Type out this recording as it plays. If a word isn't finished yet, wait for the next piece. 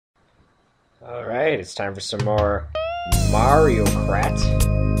Alright, it's time for some more Mario Kart.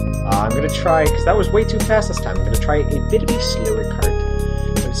 I'm gonna try, because that was way too fast this time, I'm gonna try a bit of a slower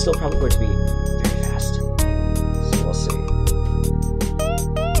kart. But it's still probably going to be very fast. So we'll see.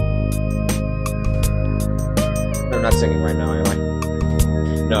 I'm not singing right now, am I?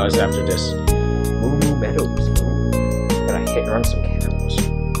 No, it's after this. Moo Meadows. Gotta hit and run some cows.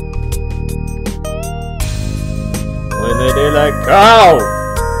 When they do like, oh!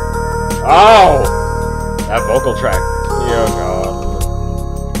 Oh! That vocal track. Oh god.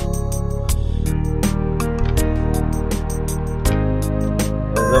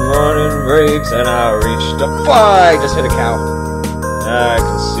 As the morning breaks and I reach the I just hit a cow. I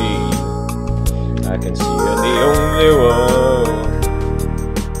can see you're the only one.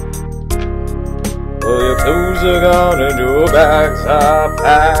 Well, your clothes are gone and your bags are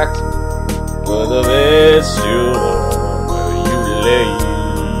packed, but the bed's still warm where you lay.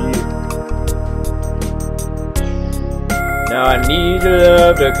 Now I need your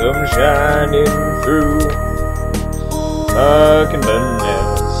love to come shining through. Fucking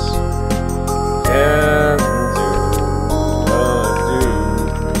bananas can do.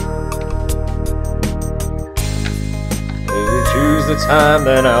 If you choose the time,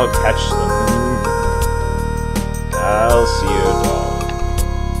 then I'll catch them. I'll see your dog.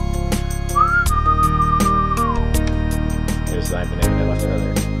 Here's the banana I left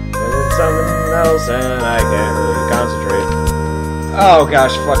earlier. There's something else and I can't really concentrate. Oh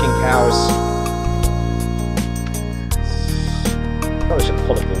gosh, fucking cows. Probably should have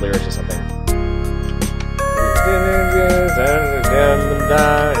pulled up the lyrics or something.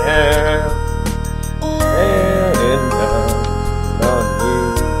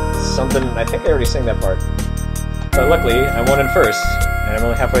 Something, I think I already sang that part. But luckily, I won in first, and I'm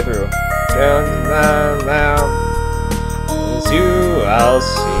only halfway through. It's you I'll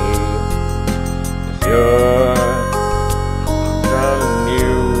see. If you're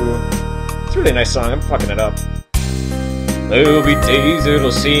It's a really nice song, I'm fucking it up. There'll be days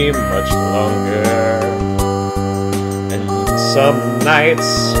it'll seem much longer, and some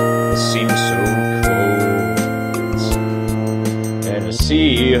nights will seem so cold. And to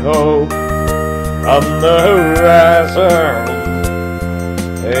see hope on the horizon,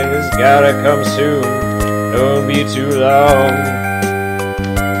 it's gotta come soon. Don't be too long.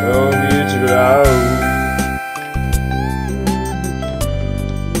 Don't be too long.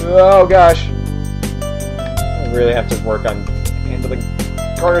 Oh gosh. I really have to work on handling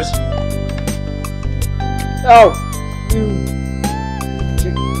cars. Oh!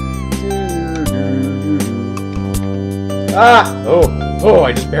 Ah! Oh,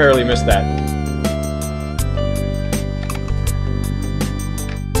 I just barely missed that.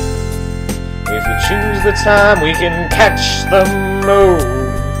 If you choose the time, we can catch the moon.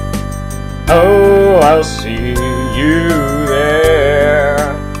 Oh, I'll see you there.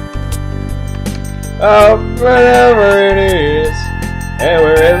 Oh, whatever it is, and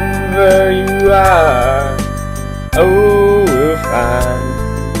wherever you are, oh, we'll find.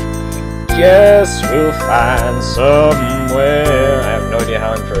 Yes, we'll find somewhere. I have no idea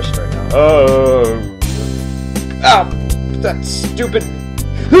how I'm first right now. Oh, that's stupid.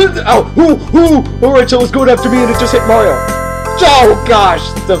 Oh, alright, so it's going after me and it just hit Mario. Oh gosh,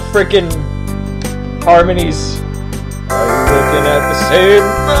 the frickin' harmonies. Are you looking at the same?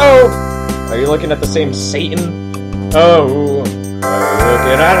 Oh, are you looking at the same Satan? Oh, are you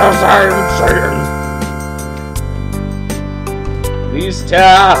looking at the same Satan? Please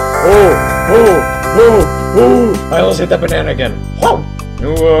tell. Oh! I almost hit that banana again. Whoa!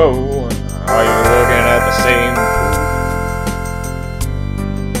 Whoa! Are you looking at the same?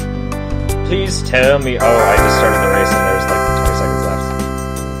 Please tell me. Oh, I just started the race and there's like 20 seconds left.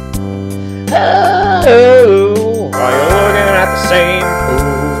 Oh, are you looking at the same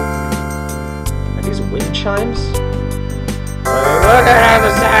pool? Are these wind chimes? Are you looking at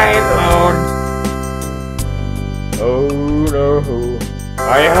the same moon? Oh no.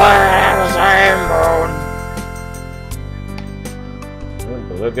 Are you looking at the same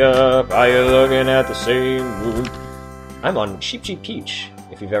moon? Look up. Are you looking at the same moon? I'm on Cheep Cheep Peach.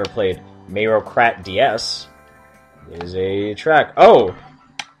 If you've ever played Mario Kart DS, is a track. Oh!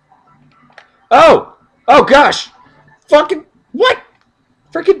 Gosh! Fucking what?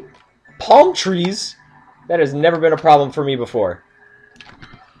 Freaking palm trees? That has never been a problem for me before.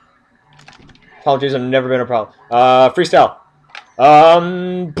 Palm trees have never been a problem. Freestyle.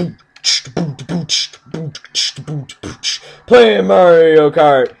 Playing Mario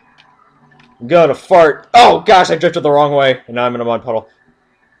Kart. I'm gonna fart. Oh gosh, I drifted the wrong way, and now I'm in a mud puddle.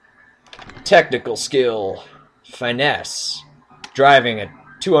 Technical skill, finesse, driving a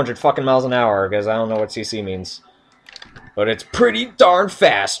 200 fucking miles an hour, because I don't know what CC means. But it's pretty darn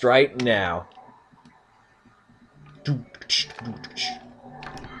fast right now.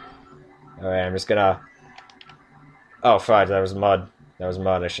 Alright, I'm just gonna... Oh, fuck, that was mud. That was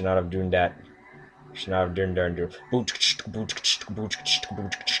mud. I should not have done that. I should not have done that.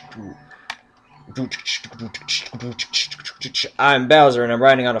 I'm Bowser and I'm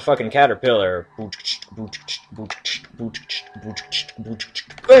riding on a fucking caterpillar. Whoa!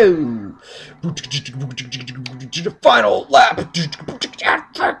 The final lap.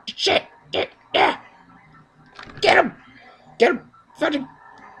 Shit! Get him! Get him! Fucking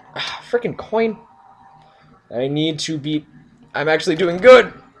freaking coin! I need to beat. I'm actually doing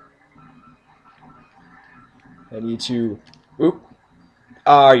good. I need to. Oop!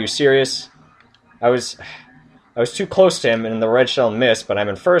 Are you serious? I was too close to him, and the red shell missed, but I'm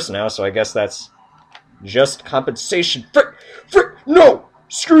in first now, so I guess that's just compensation. Frick! No!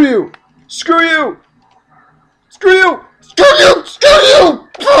 Screw you! Screw you! Screw you! Screw you! Screw you!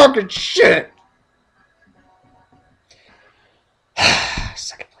 Fucking shit!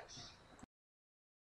 Second place.